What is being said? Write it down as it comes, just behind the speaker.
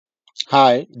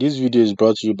Hi, this video is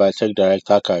brought to you by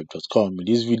TechDirectArchive.com. In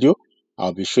this video,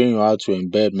 I'll be showing you how to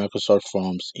embed Microsoft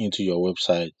Forms into your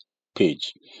website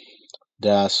page.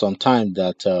 There are some times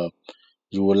that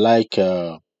you would like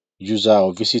a user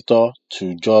or visitor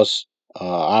to just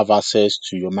have access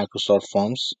to your Microsoft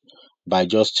Forms by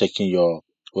just checking your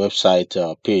website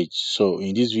page. So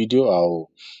in this video, I'll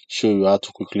show you how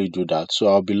to quickly do that. So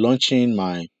I'll be launching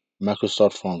my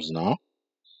Microsoft Forms now.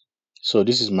 So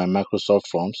this is my Microsoft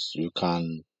Forms. You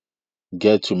can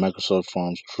get to Microsoft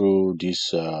Forms through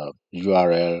this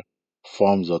URL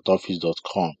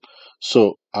forms.office.com.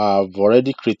 So I've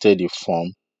already created a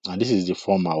form, and this is the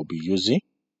form I'll be using.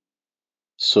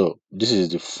 So this is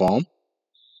the form,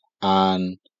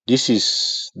 and this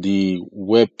is the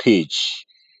web page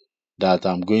that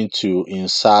I'm going to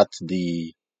insert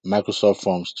the Microsoft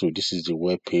Forms to. This is the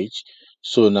web page.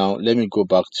 So now let me go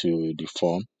back to the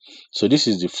form. So this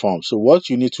is the form. So what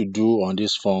you need to do on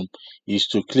this form is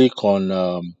to click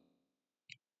on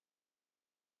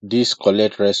this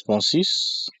collect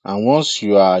responses, and once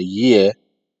you are here,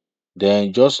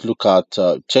 then just look at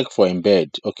check for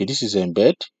embed. Okay, this is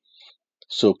embed,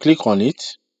 so click on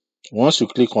it. Once you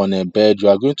click on embed, you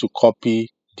are going to copy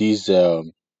this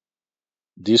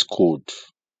code,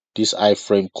 this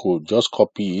iframe code. Just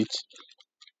copy it.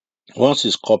 Once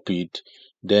it's copied,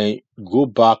 then go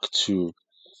back to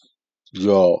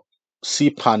your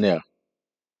cpanel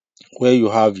where you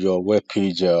have your web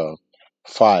page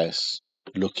files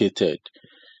located.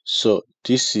 So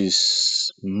this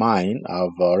is mine.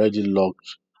 I've already logged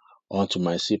onto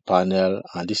my cpanel,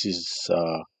 and this is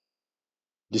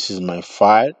my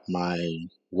file, my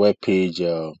web page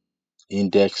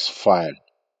index file.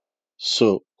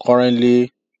 So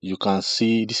currently you can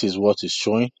see this is what is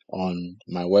showing on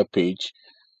my web page.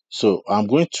 So I'm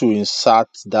going to insert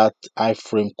that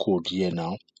iframe code here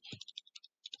now.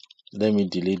 Let me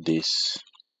delete this.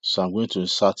 So I'm going to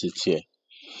insert it here.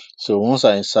 So once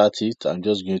I insert it, I'm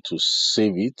just going to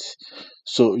save it.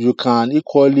 So you can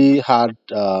equally add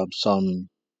some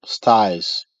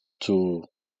styles to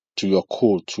your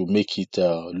code to make it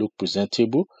look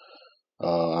presentable.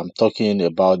 I'm talking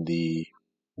about the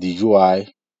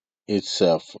UI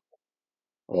itself,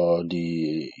 or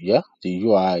the UI,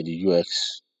 the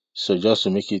UX. So just to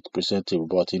make it presentable,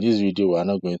 but in this video we're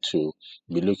not going to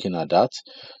be looking at that.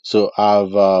 So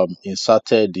I've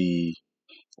inserted the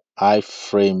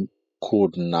iframe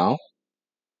code now.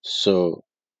 So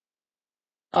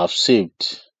I've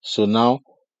saved. So now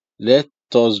let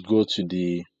us go to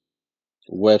the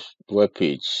web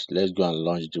page. Let's go and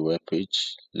launch the web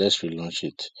page. Let's relaunch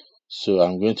it. So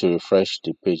I'm going to refresh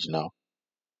the page now.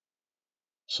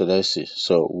 So let's see.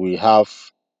 So we have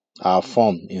our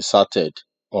form inserted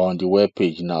on the web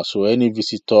page now. So any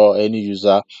visitor, any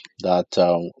user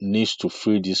that needs to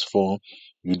fill this form,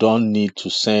 you don't need to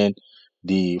send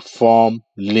the form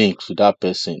link to that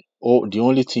person. Oh, the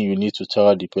only thing you need to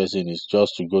tell the person is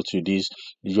just to go to this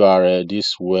URL,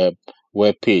 this web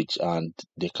page, and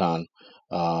they can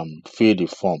fill the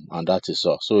form, and that is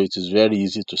all. So it is very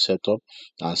easy to set up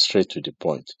and straight to the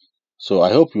point. So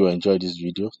I hope you enjoyed this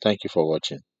video. Thank you for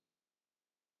watching.